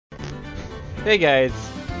Hey guys,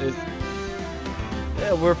 this,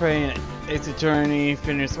 we're playing Ace Attorney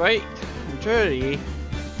Finish Wright and Trilogy.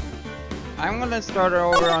 I'm gonna start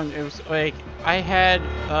over on, it was like, I had,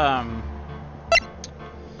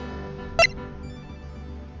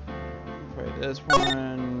 for this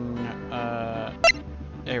one,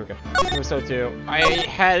 there we go, episode 2. I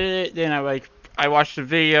had it, then I watched the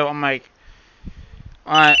video, I'm like,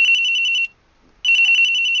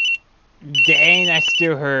 dang, that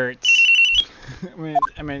still hurts.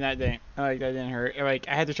 I mean that didn't, that didn't hurt. Like,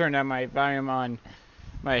 I had to turn down my volume on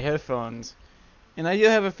my headphones. And I do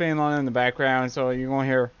have a fan on in the background, so you're going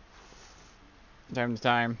to hear time to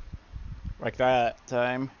time, like that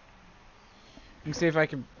time. Let me see if I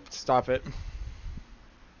can stop it.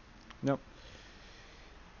 Nope.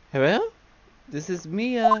 Hello? This is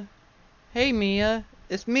Mia. Hey Mia,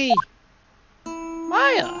 it's me.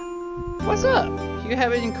 Maya, what's up? You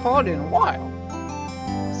haven't called in a while.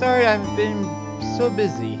 Sorry, I've been so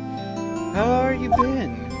busy. How are you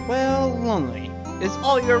been? Well, lonely. It's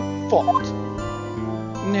all your fault.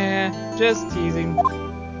 Nah, just teasing.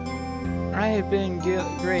 I have been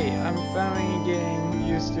great. I'm finally getting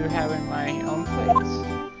used to having my own place.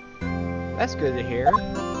 That's good to hear.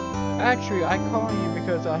 Actually, I called you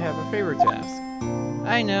because I have a favor to ask.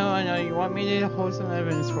 I know, you want me to hold some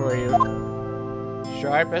evidence for you.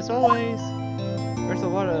 Sharp as always. There's a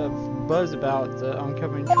lot of buzz about the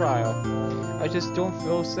oncoming trial. I just don't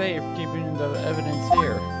feel safe keeping the evidence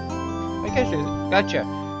here. I gotcha.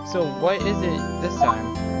 So what is it this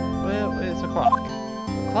time? Well, it's a clock.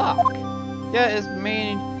 Clock? Yeah, it's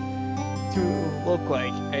made to look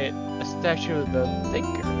like a statue of the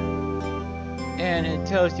thinker. And it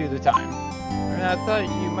tells you the time. And I thought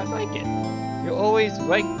you might like it. You always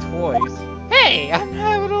like toys. Hey, I'm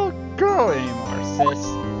not a little girl anymore, sis.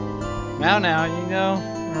 Now, you know,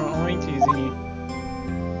 I'm only teasing you.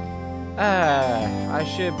 I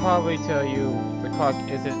should probably tell you the clock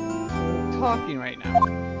isn't talking right now.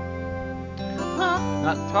 Huh?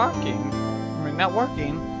 Not talking? I mean, not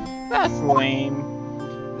working? That's lame.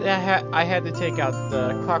 I had to take out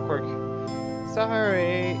the clockwork.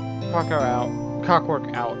 Sorry.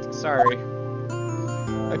 Clockwork out. Sorry.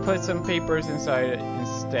 I put some papers inside it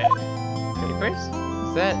instead. Papers?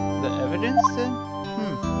 Is that the evidence then?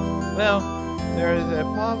 Well, there is a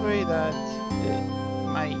probability that it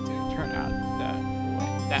might turn out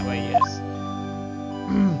that way, yes.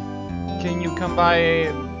 Can you come by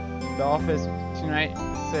the office tonight,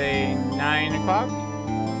 say 9 o'clock?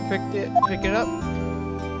 Pick it up?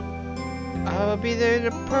 I'll be there at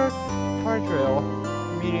the Partrail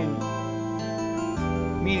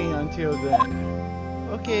meeting until then.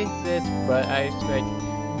 Okay, sis, but I expect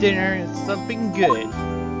dinner is something good.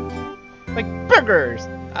 Like burgers!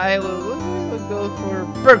 I will go for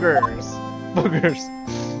burgers.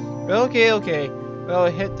 Okay. Well,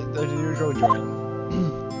 hit the usual joint.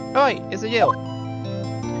 Alright, it's a deal.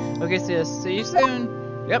 Okay, sis, see you soon.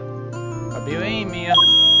 Yep, I'll be waiting, Mia.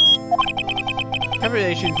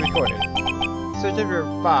 Conversations recorded. September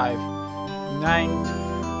 5, 9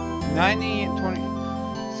 a.m. 20.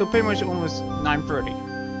 So pretty much almost 9:30.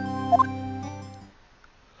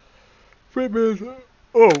 3 minutes.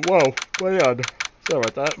 Oh wow, way on. Sorry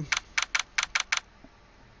about that.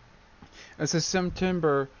 This is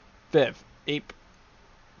September 5th,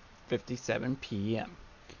 8:57 p.m.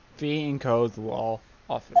 Fee and Code's Law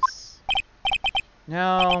Office.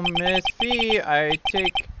 Now, Miss Fee, I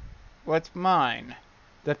take what's mine.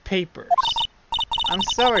 The papers. I'm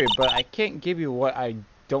sorry, but I can't give you what I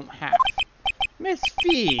don't have. Miss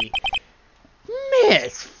Fee!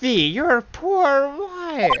 Miss Fee, you're a poor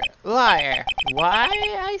liar. Why,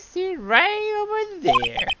 I see right over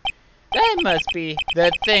there. That must be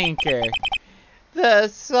the thinker. The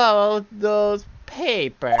swallowed those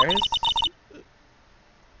papers.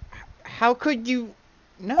 How could you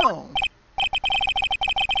know?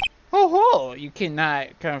 Ho, you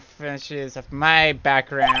cannot confess of my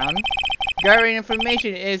background. Gathering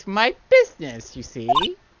information is my business, you see.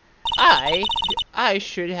 I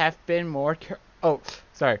should have been more I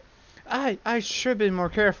should have been more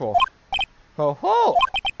careful. Ho,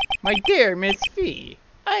 my dear Miss Fee,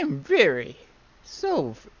 I am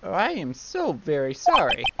so very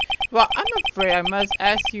sorry. Well, I'm afraid I must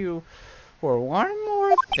ask you for one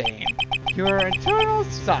more thing. Your eternal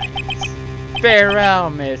silence. Farewell,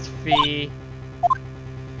 Miss Fee.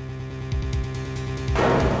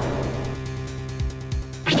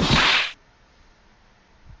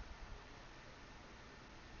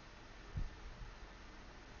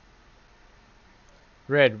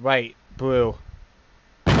 Red, white, blue.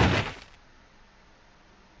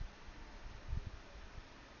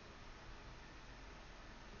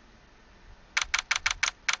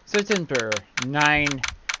 September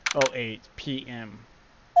 9:08 p.m.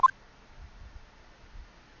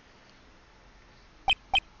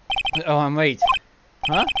 Oh, I'm late.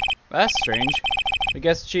 Huh? That's strange. I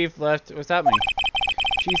guess Chief left without me.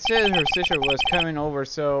 She said her sister was coming over,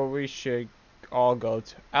 so we should all go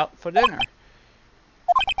out for dinner.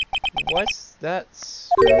 What's that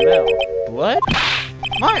smell? Blood?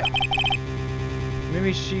 Maya!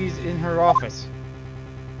 Maybe she's in her office.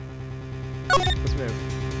 Let's move.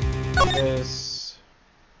 This...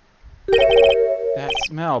 That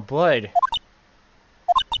smell, blood.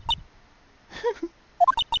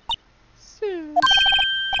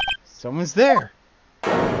 Someone's there.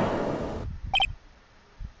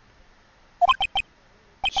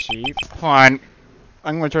 Chief, hold on.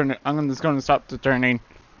 I'm gonna turn it. I'm just gonna stop the turning.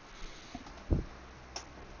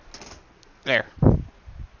 There.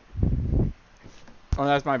 Oh,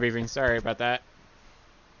 that's my beeping. Sorry about that.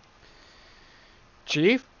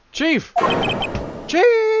 Chief? Chief!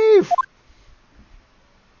 Chief!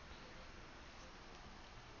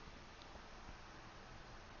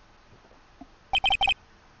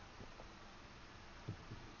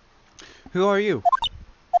 Who are you?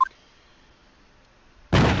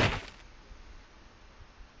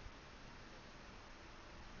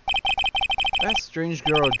 That strange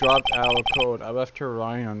girl dropped out of code. I left her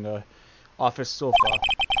lying on the office sofa.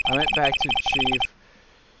 I went back to Chief,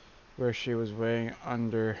 where she was waiting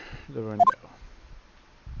under the window.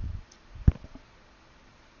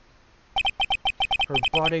 Her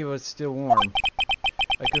body was still warm.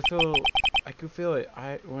 I could feel it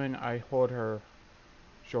when I hold her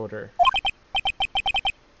shoulder.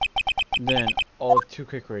 Then, all too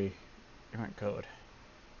quickly, it went cold.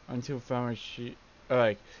 Until finally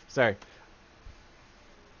sorry.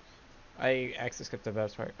 I actually skipped the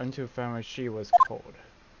best part. Until finally she was cold.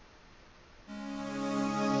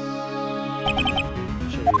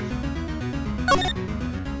 Chief.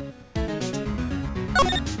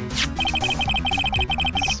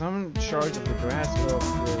 Some shards of the grass was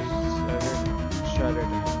shattered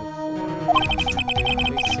on the floor.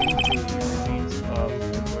 They seemed to be remains of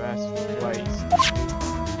the grass Wright.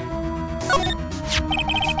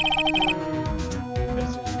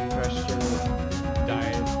 This pressure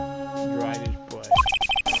dried his blood.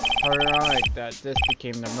 How ironic that this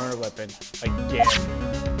became the murder weapon again.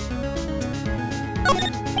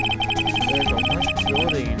 There's a large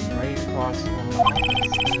building right across from the office.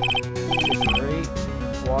 It's a great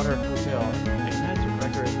water hotel, and that's a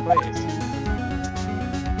record place.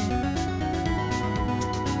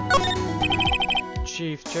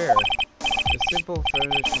 Chief chair. The simple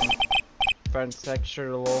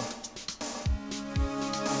francescular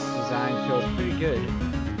design feels pretty good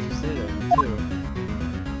to sit in, too.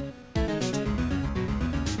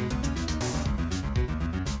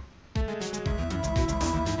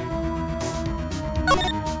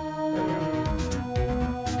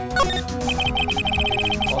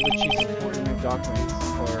 All the chief's important documents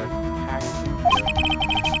are packed in here.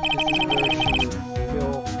 This is where she will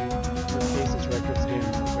fill her cases, records, and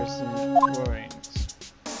recent drawings.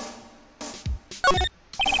 A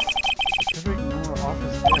perfect normal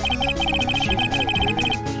office desk. She had a very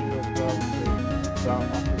official brown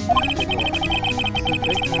office decor. Some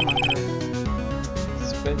big time on her.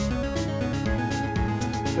 Spent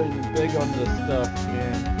big on the stuff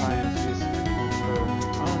and clients used her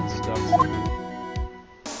own stuff.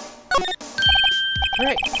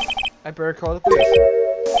 Right. I better call the police.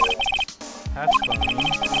 That's funny.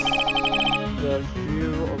 The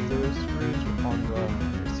few of those screws on the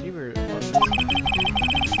receiver are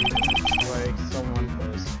like someone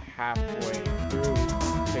was halfway through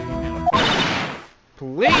taking it apart.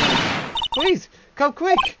 Police! Please, come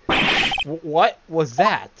quick! What was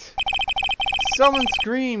that? Someone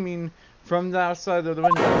screaming from the outside of the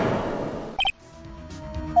window.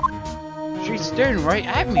 She's staring right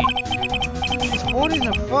at me. She's holding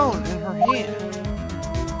the phone in her hand.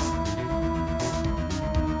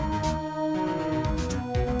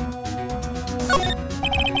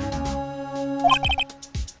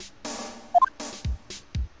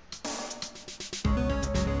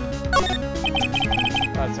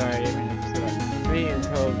 Oh, sorry, I didn't mean to say that. Me and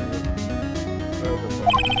Code over the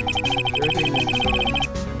everything is good.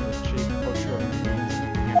 The cheap culture of the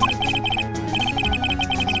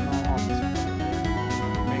small office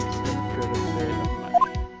makes them good if there is enough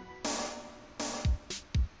money.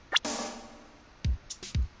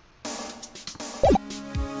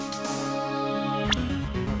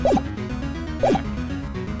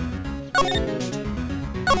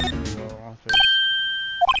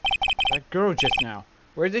 That girl just now.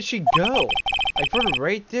 Where did she go? I put her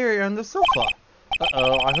right there on the sofa.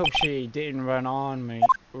 Uh-oh, I hope she didn't run on me.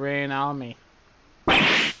 Ran on me.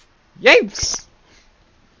 Yipes!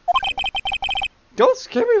 Don't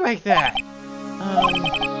scare me like that!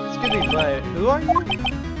 Excuse me, but who are you?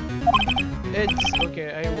 It's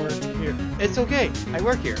okay, I work here. It's okay, I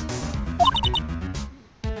work here.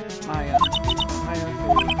 Maya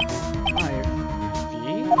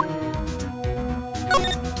fee?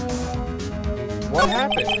 What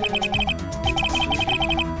happened? She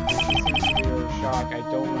seems to be in shock. I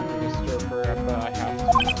don't want to disturb her, but I have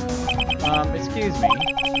to. Excuse me.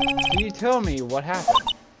 Can you tell me what happened?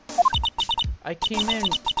 I came in,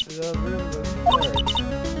 the room was blurred.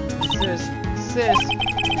 Sis.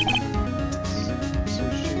 So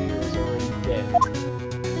she was already dead.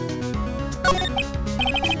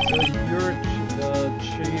 So you're the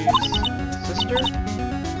chief's sister?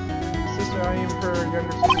 Sister, I am her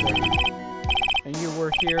younger sister. And you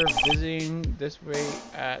were here visiting this way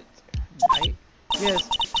at night? Yes.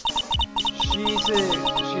 She said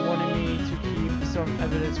she wanted me to keep some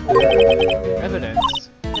evidence for her. Evidence?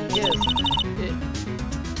 Yes.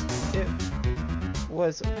 It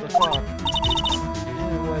was the clock.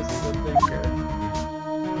 And it was the thinker.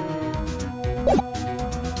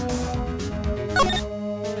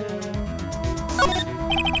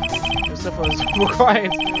 The stuff was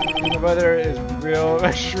quiet, and the weather is real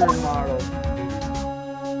assured model.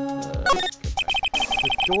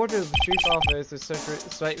 The door to the chief's office is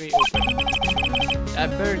slightly open. I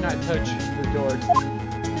better not touch the door.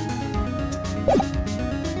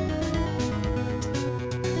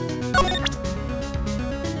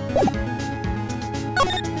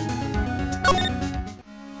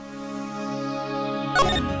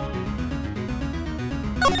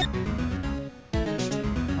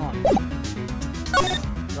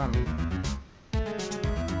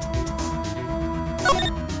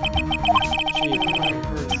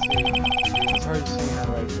 It's hard to see her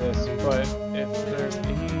like this, but if there's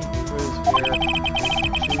any clues here,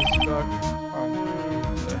 she's stuck on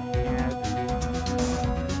the head.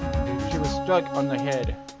 She was stuck on the head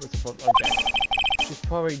with the foot. Okay. She's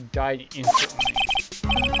probably died instantly.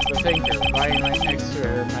 The thinker lying right next to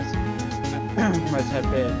her must have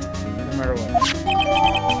been, no matter what.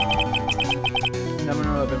 Number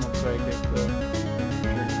 11 looks like it's the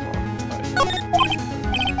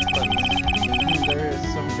there is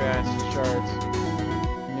some gas shards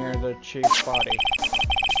near the chief's body.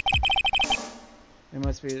 It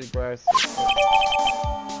must be the glass.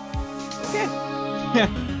 Okay.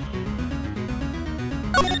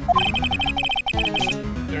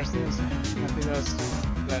 There's nothing else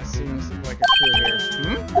that seems like a clue here.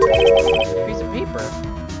 A piece of paper.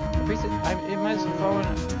 It must have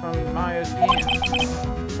fallen from Maya's hand.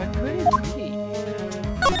 But could it be?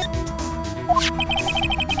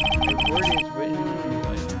 A word is written in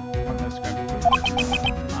blood on the scrap paper.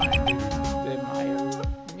 Did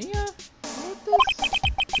Mia wrote this?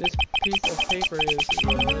 This piece of paper is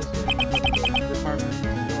from the department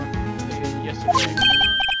store dated yesterday.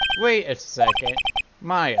 Wait a second.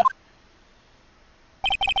 Maya.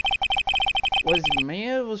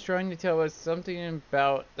 Mia was trying to tell us something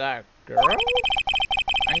about that girl?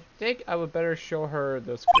 I think I would better show her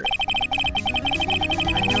the script.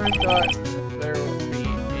 I never thought there would be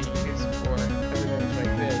any use for evidence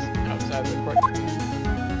like this outside the courtroom.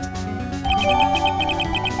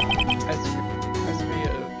 Has to be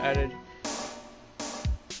added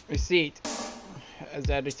receipt as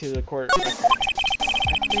added to the court record.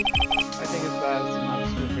 I think it's best not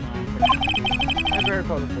snooping around for now. I better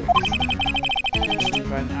call the police and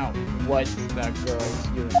find out what that girl is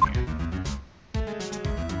doing here.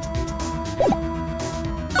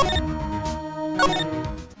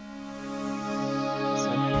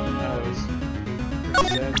 Someone knows.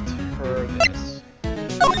 Present her this.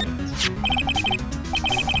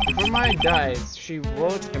 Before Maya dies, she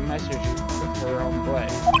wrote a message with her own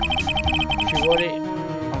blood. She wrote it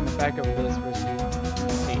on the back of this receipt.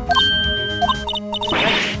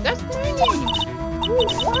 That's my name!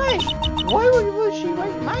 Why? Why would she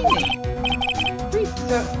write my name?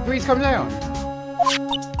 Please come down.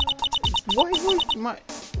 Why would my...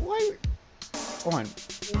 Why... Hold on.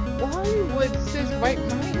 Why would sis write my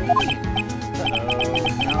name? Uh-oh,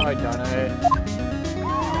 now I done it.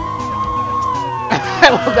 I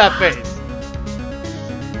love that face.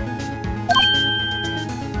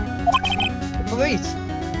 The police!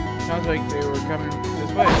 Sounds like they were coming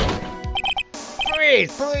this way.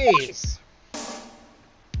 Police!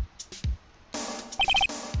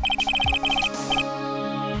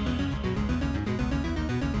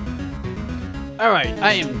 Alright,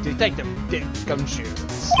 I am Detective Dick Gumshoe.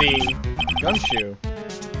 See? Gumshoe?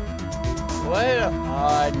 What an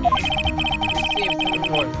odd name. gave some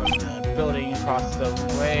report from the building across the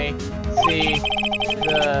way. See,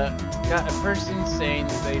 got a person saying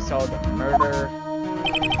they saw the murder.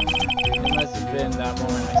 It must have been that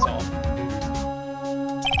moment I saw.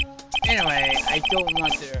 Anyway, I don't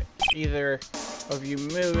want either of you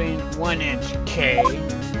moving 1 inch, K.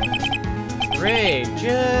 Great,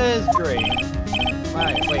 just great.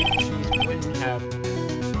 Wait, she wouldn't have.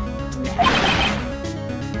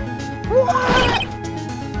 What?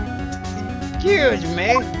 Excuse me.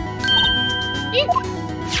 Eek.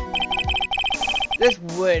 This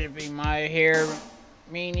would be my hair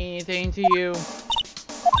mean anything to you?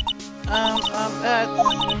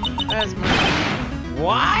 That's my.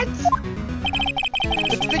 What?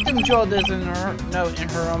 The victim jeweled this in her note in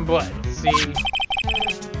her own blood. See,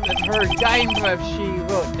 with her dying breath, she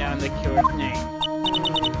wrote down the killer's name.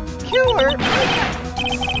 Killer?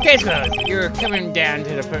 Case closed. You're coming down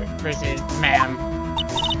to the prison, ma'am.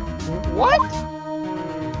 What?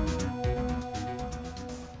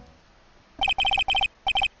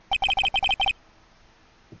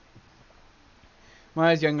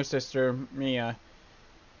 Maya's younger sister, Mia,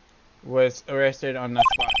 was arrested on the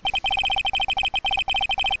spot.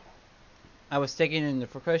 I was taken into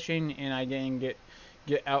precaution and I didn't get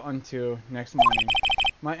out until next morning.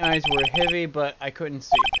 My eyes were heavy, but I couldn't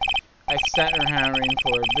see. I sat around waiting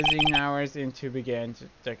for visiting hours and to begin the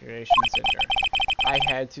decoration center. I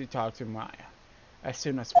had to talk to Maya as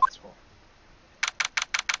soon as possible.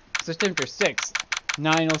 September 6th,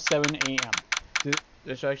 9:07 a.m. The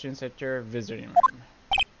decoration center visiting room.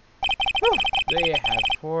 Whew, they have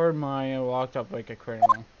poor Maya locked up like a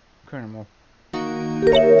criminal.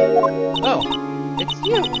 Oh, it's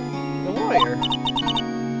you, the lawyer.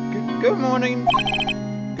 Good morning.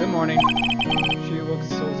 Good morning. She looks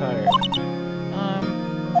so tired. Are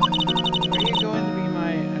you going to be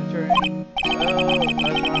my attorney? Oh,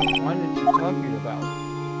 that's what I wanted to talk to you about.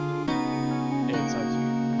 It's up to you.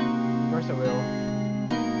 Of course I will.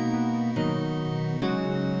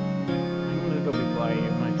 I'm gonna go be quiet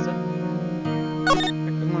here, Mike. I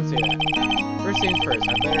won't say that. First things first,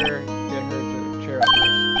 I better get her to cheer up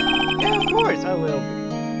first. Yeah, of course I will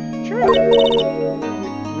be. Sure.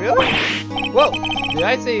 Really? Whoa! Did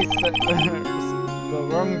I say the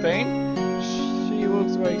wrong thing? She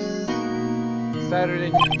looks like sadder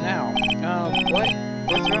than you now. What?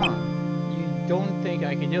 What's wrong? You don't think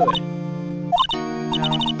I can do it?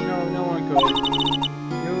 No one could.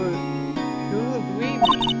 You would believe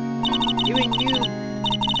me. Even you,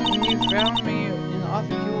 when you found me in the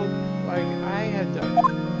office, you looked like I had done.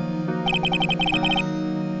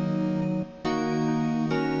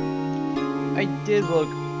 I did look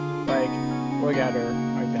at her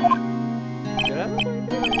like that. Did I look like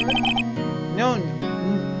that? No,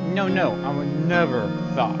 I would never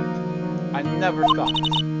thought. I never thought.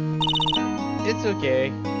 It's okay,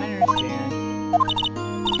 I understand.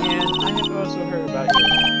 And I have also heard about you.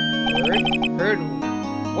 Heard?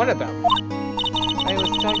 What about me? I was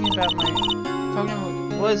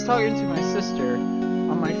talking to my sister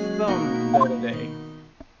on my phone the other day.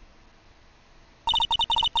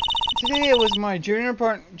 Today it was my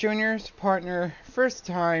junior's partner first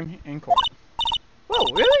time in court. Whoa,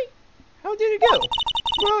 really? How did it go?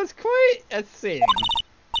 Well, it's quite a scene.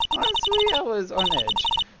 Honestly, I was on edge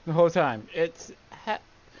the whole time. It's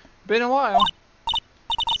been a while.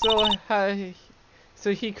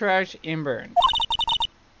 So he crashed and burned.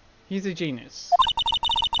 He's a genius.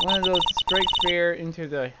 One of those strike fear into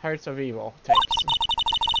the hearts of evil types.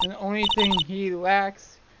 And the only thing he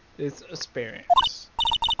lacks is experience.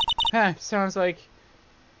 Sounds like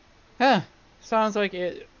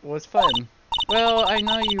it was fun. Well, I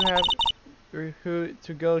know you have who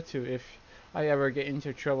to go to if I ever get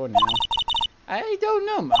into trouble now. I don't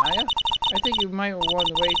know, Maya. I think you might want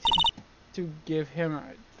to wait to give him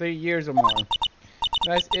 3 years or more.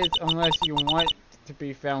 That's it, unless you want to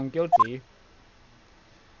be found guilty.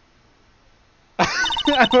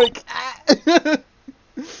 I'm like,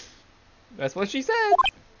 That's what she said.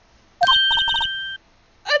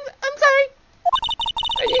 I'm sorry.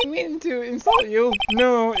 I didn't mean to insult you.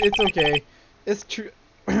 No, it's okay. It's true.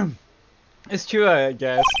 It's true, I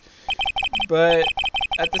guess. But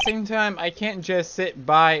at the same time, I can't just sit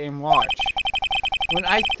by and watch. When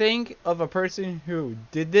I think of a person who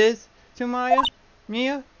did this to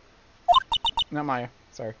Mia? Not Maya,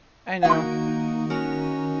 sorry. I know.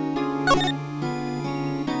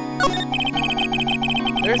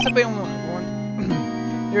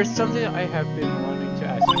 There's something I have been wanting to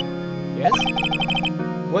ask you. Yes?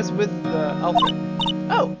 What's with the outfit?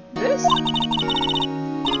 Oh, this?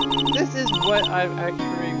 This is what I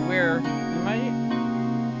actually wear in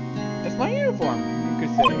it's my uniform, you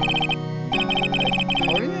could say.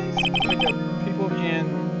 organized? Like the people in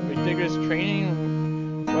ridiculous training?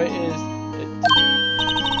 What is it to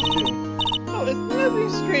do? Oh, it's nothing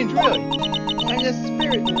strange, really. I'm a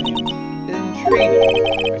spirit medium in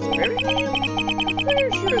training. A spirit medium? I'm pretty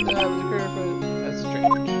sure that I was occurring for that's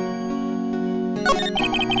strange.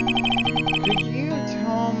 Could you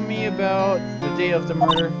tell me about the day of the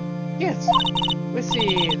murder? Yes. Let's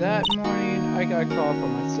see, that morning I got a call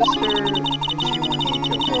from my sister, and she wanted me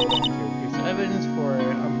to hold on to a piece of evidence for an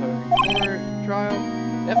unpublished court trial.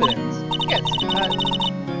 Evidence? Yes, that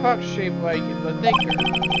clock shaped like the thinker.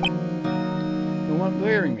 The one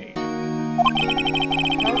glaring me.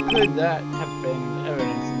 How could that have been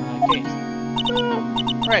evidence in that case? Oh,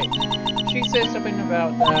 right. She said something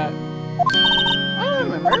about that. I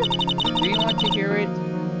don't remember. Do you want to hear it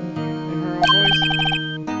in her own voice?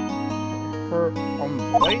 Her own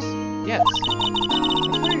voice? Yes.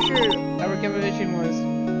 I'm pretty sure our conversation was...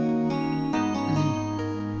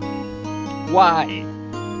 Why?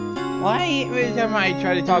 Why every time I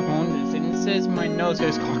try to talk long sentences, my nose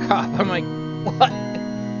goes cock up? I'm like, what?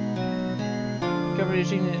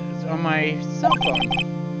 Conversation is on my cell phone.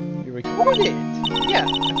 You recorded it? Yeah, I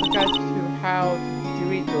forgot how to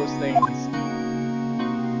delete those things.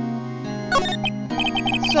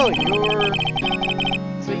 So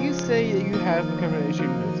you say that you have a conversation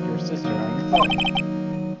with your sister on your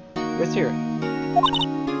phone. Let's hear it.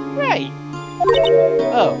 Right.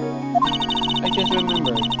 Oh, I just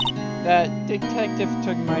remembered. That detective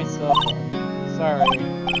took my cell phone. Sorry.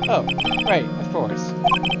 Oh, right, of course.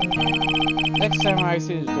 Next time I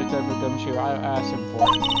see the detective come here, I'll ask him for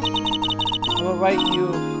it. We'll write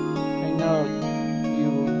you a note.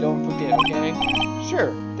 You don't forget, okay?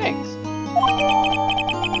 Sure, thanks.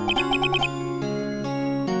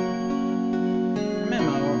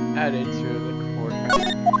 Added to the court.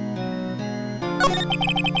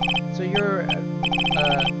 So you're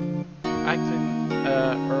acting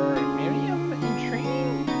or Miriam in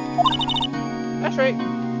training? That's right.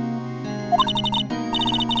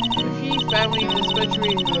 The Fee family,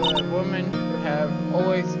 especially the women who have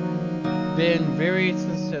always been very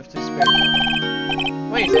sensitive to spirit.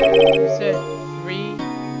 Wait a second, you said 3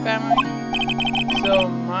 family? So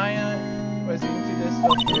Maya was into this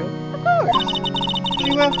stuff too? Of course! She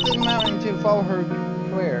left the mountain to follow her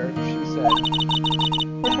career, she said.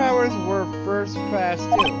 Her powers were first class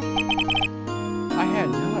too. I had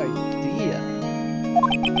no idea.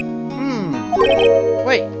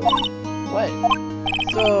 Wait. What?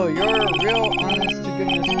 So you're a real honest to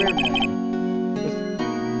goodness spirit man with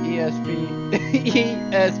ESP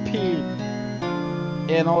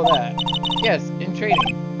and all that. Yes, in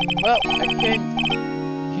training. Well,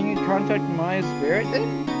 can you contact my spirit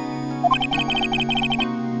then?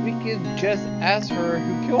 We could just ask her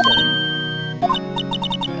who killed her.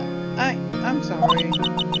 I'm sorry.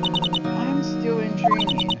 I'm still in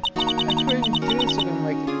training. I couldn't do something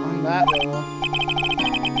like on that level.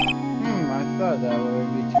 I thought that would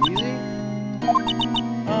be too easy.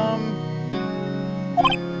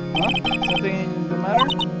 Something the matter?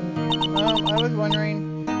 I was wondering,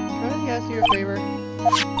 could I ask you a favor?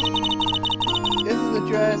 This is the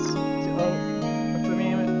dress of a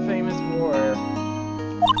famous warrior.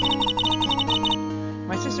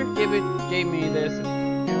 My sister gave me this a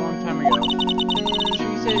long time ago. She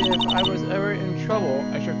said if I was ever in trouble,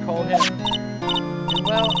 I should call him. And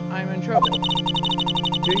well, I'm in trouble.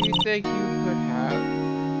 Do you think you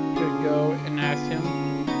could go and ask him?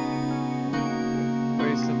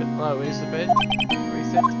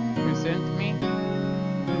 Resent me?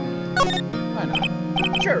 Why not?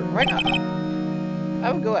 Sure, why not? I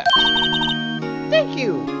will go ask. Thank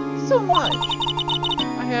you so much.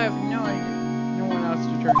 I have no one else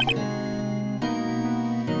to turn to.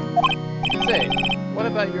 Say, what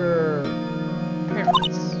about your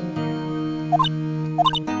parents?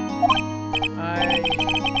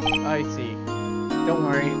 I see. Don't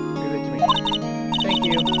worry, leave it to me. Thank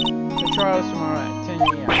you. The trial's tomorrow at 10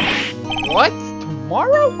 a.m. What?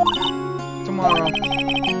 Tomorrow? Tomorrow.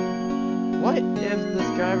 What if this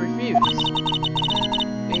guy refused?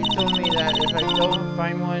 They told me that if I don't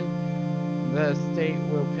find one, the state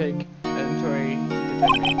will pick an attorney to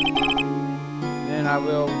defend me. Then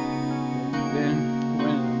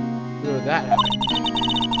when will that happen?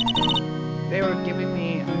 They were giving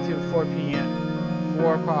me until 4 p.m.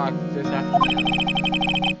 4 o'clock this afternoon.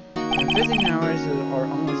 And visiting hours are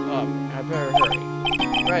almost up. I better hurry.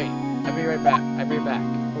 Right. I'll be right back.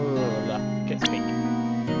 Can't speak.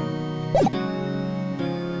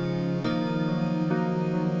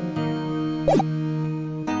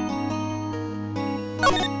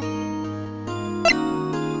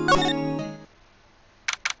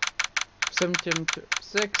 him to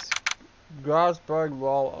 6 Grosberg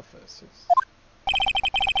Wall offices.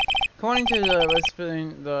 According to the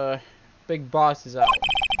listening, the big boss is out.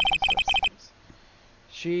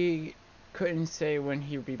 She couldn't say when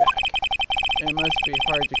he'd be back. It must be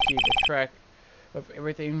hard to keep a track of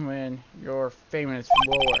everything when you're famous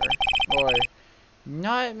roller or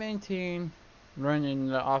not maintain running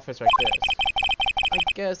the office like this. I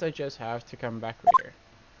guess I just have to come back later.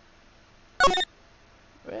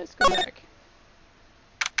 Let's go back.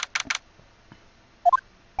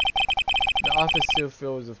 The office still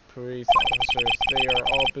fills with police officers. They are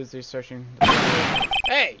all busy searching the building.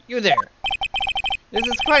 Hey, you there! This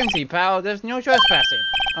is crime scene, pal. There's no trespassing.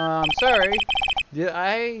 Sorry. Did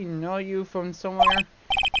I know you from somewhere?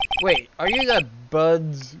 Wait, are you the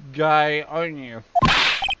Buds guy, aren't you?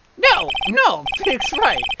 No, Pig's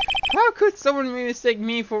right. How could someone mistake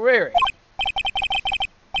me for Larry?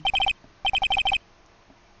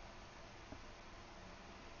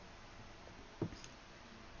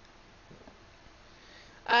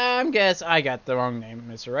 Guess I got the wrong name,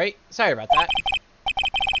 Mr. Wright. Sorry about that.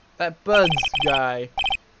 That Buds guy,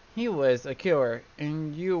 he was a killer,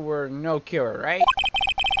 and you were no killer, right?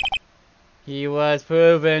 He was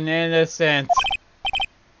proven innocent.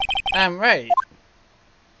 I'm right.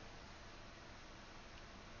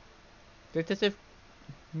 Detective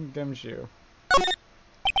Gumshoe.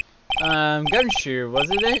 Gumshoe,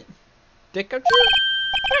 wasn't it? Dick Gumshoe?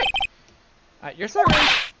 Right. At your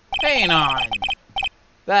service. Hang on.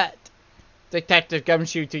 That Detective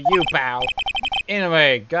Gumshoe to you, pal.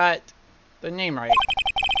 Anyway, got the name right.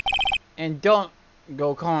 And don't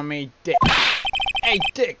go calling me Dick. Hey,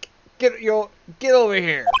 Dick, get over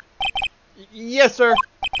here. Yes, sir.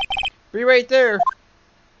 Be right there.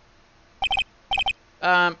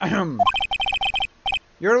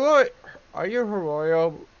 You're lawyer. Are you her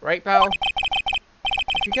lawyer, right, pal?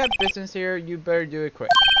 If you got business here, you better do it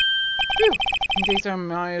quick. Phew. In case I'm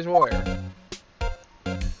Maya's lawyer.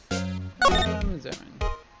 Zone.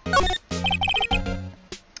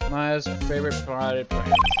 Maya's favorite plotted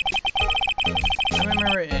plans. I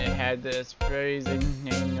remember it had this phrasing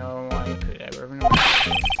name no one could ever remember.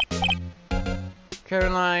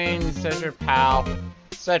 Caroline Cedric Pal.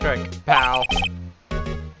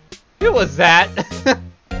 Who was that?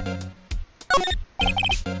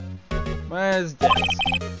 Maya's desk.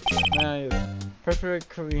 Maya's perfect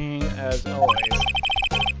clean as always.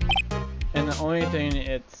 And the only thing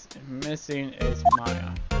it's missing is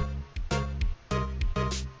Maya.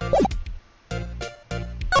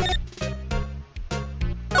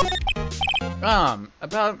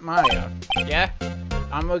 About Maya. Yeah?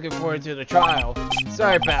 I'm looking forward to the trial.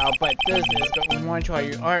 Sorry, pal, but this is the one trial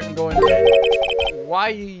you aren't going to.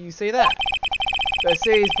 Why do you say that? The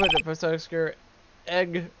city's put the prosecutor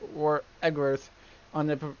Egworth on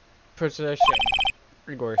the procession.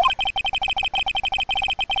 Egworth.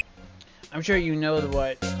 I'm sure you know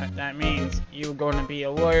what that means. You're going to be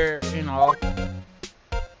a lawyer and all.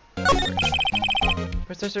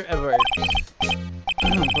 Professor Edwards.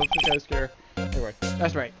 Professor Edwards.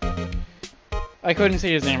 That's right. I couldn't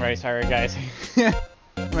say his name right, sorry guys. I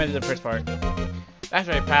read the first part. That's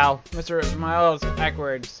right, pal. Mr. Miles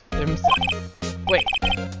Edwards himself. Wait,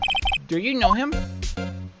 do you know him?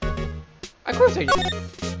 Of course I do.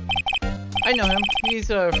 I know him. He's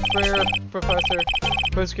a fair professor,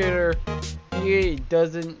 prosecutor. He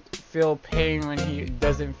doesn't feel pain when he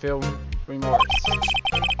doesn't feel remorse.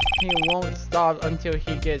 He won't stop until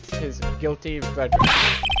he gets his guilty verdict.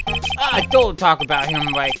 Don't talk about him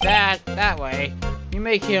like that way. You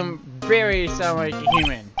make him very sound like a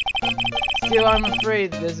human. Still, I'm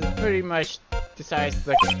afraid this is pretty much decides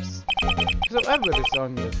the case. So Edward is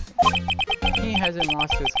on this. He hasn't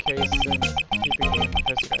lost his case since he became a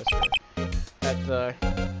professor at the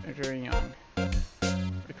very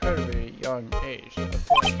incredibly young age of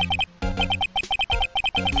 20.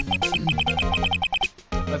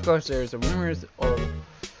 Of course, there's rumors of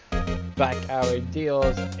back alley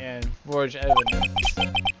deals and forged evidence.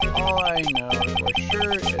 All I know for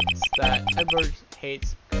sure is that Edward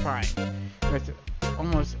hates crime with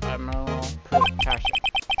almost abnormal passion.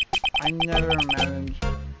 I never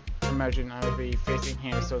imagined I would be facing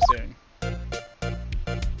him so soon.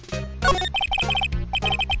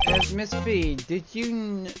 As Miss Fee, did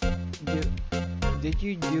you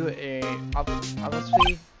do a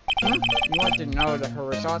autopsy? You want to know her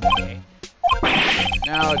response today?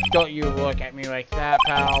 Now, don't you look at me like that,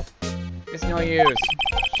 pal. It's no use.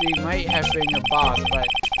 She might have been your boss, but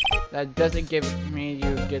that doesn't give me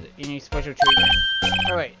you get any special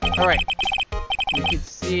treatment. Alright. You can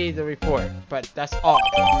see the report, but that's all.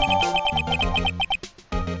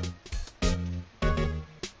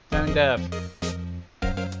 Dun tone deaf.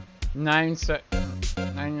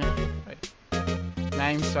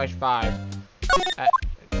 9/5 at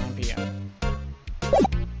 9 p.m.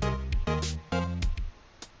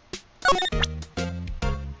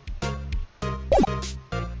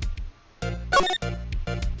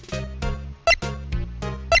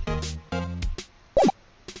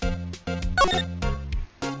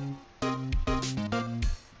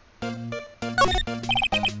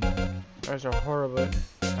 There's a horrible,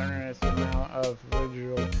 generous amount of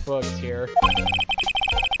original books here.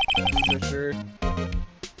 For sure.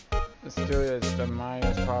 The students, the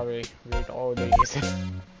minors probably read all these.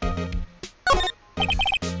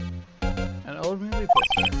 An old movie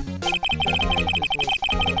poster. Definitely this was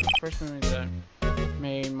the first movie that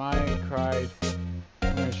made Maya cry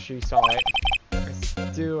when she saw it. I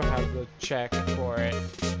still have the check for it.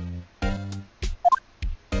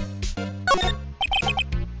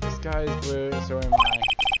 The sky is blue, so am I.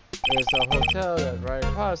 There's a hotel that's right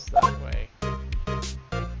across that way.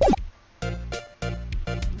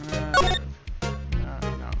 No.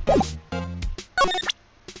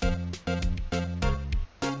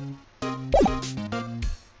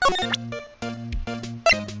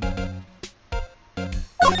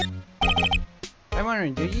 I'm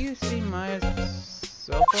wondering, do you see Maya's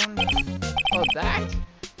cell phone? Oh, that?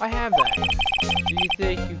 I have that. Do you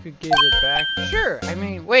think you could give it back? Sure. I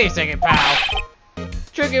mean, wait a second, pal.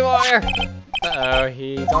 Tricky wire. Uh-oh,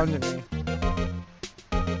 he's on to me.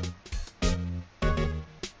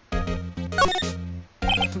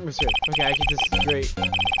 Okay, I can just straight.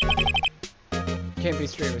 Can't be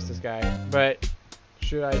straight with this guy, but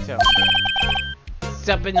should I tell him?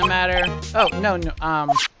 Something the matter? Oh, no.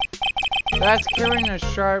 That's carrying a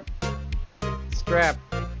sharp strap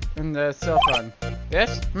in the cell phone.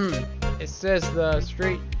 Yes? It says the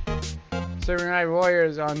street samurai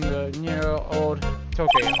warriors on the near old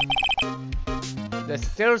Tokyo. The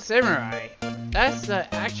still samurai. That's the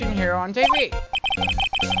action hero on TV.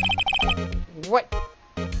 What?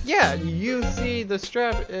 Yeah, you see the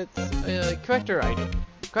strap. It's a collector's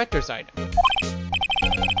item.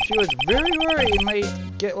 She was very worried it might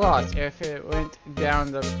get lost if it went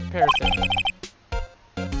down the parasite.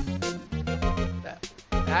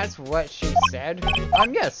 That's what she said?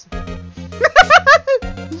 Yes.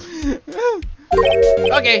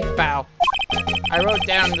 Okay, bow. I wrote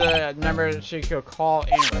down the number she could call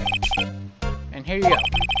anyway. And here you go.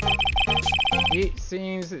 It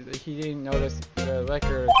seems he didn't notice the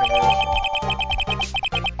liquor conversion.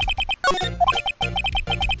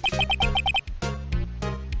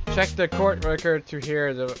 Check the court record to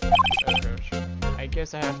hear the I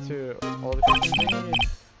guess I have to all the questions I needed.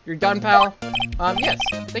 You're done, pal? Yes,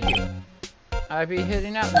 thank you. I'll be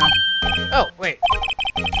heading out now. Oh, wait.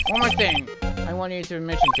 One more thing I wanted to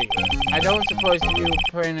mention to you. I don't suppose you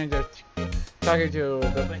plan on talking to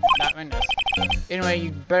that witness. Anyway,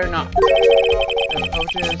 you better not.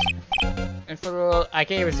 Oceans and for I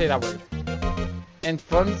can't even say that word. And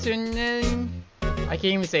functioning, I can't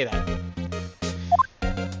even say that.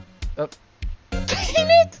 Oh, dang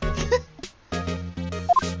it!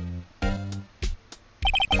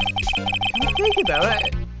 Come think about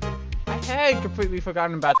it. I had completely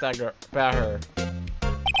forgotten about that girl, about her.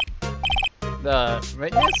 The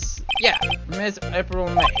witness? Yeah, Miss April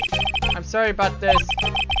May. I'm sorry about this,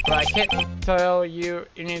 but I can't tell you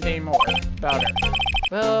anything more about her.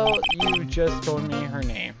 Well, you just told me her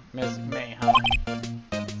name, Miss May, huh?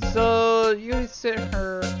 So, you sent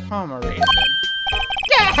her home already then?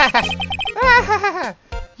 Yeah!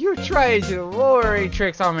 You're trying to worry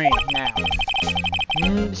tricks on me now.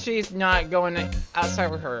 She's not going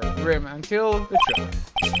outside with her room until the trial.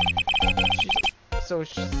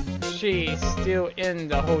 She's still in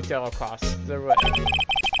the hotel across the way.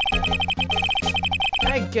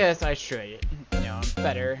 I guess I should know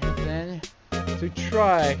better than to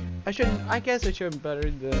try. I guess I should better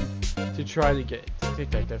than to try to get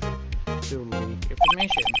detective to leak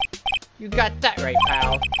information. You got that right,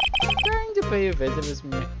 pal. Trying to pay a visit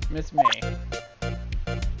with Miss May.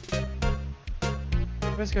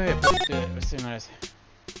 Let's go ahead and do it. Let's see what it is.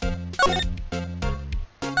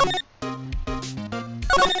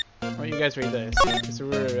 Well, you guys read this, because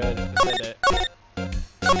we already said it.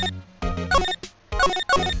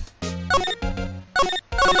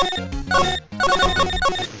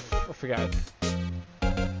 I forgot.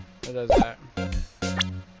 What does that?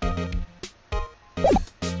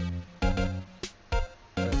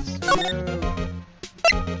 Let's move.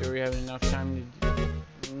 Do we have enough time to do?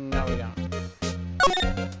 No, we don't.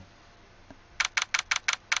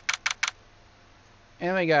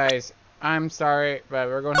 Anyway, guys, I'm sorry, but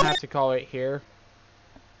we're going to have to call it here.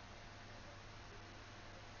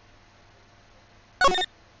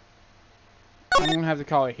 I'm gonna have to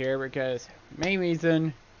call it here because main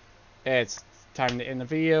reason it's time to end the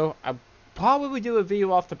video. I'll probably do a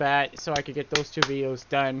video off the bat so I could get those 2 videos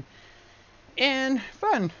done and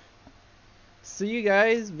fun. See you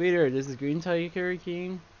guys later. This is Green Tiger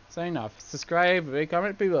King signing off. Subscribe, rate,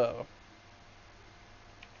 comment below.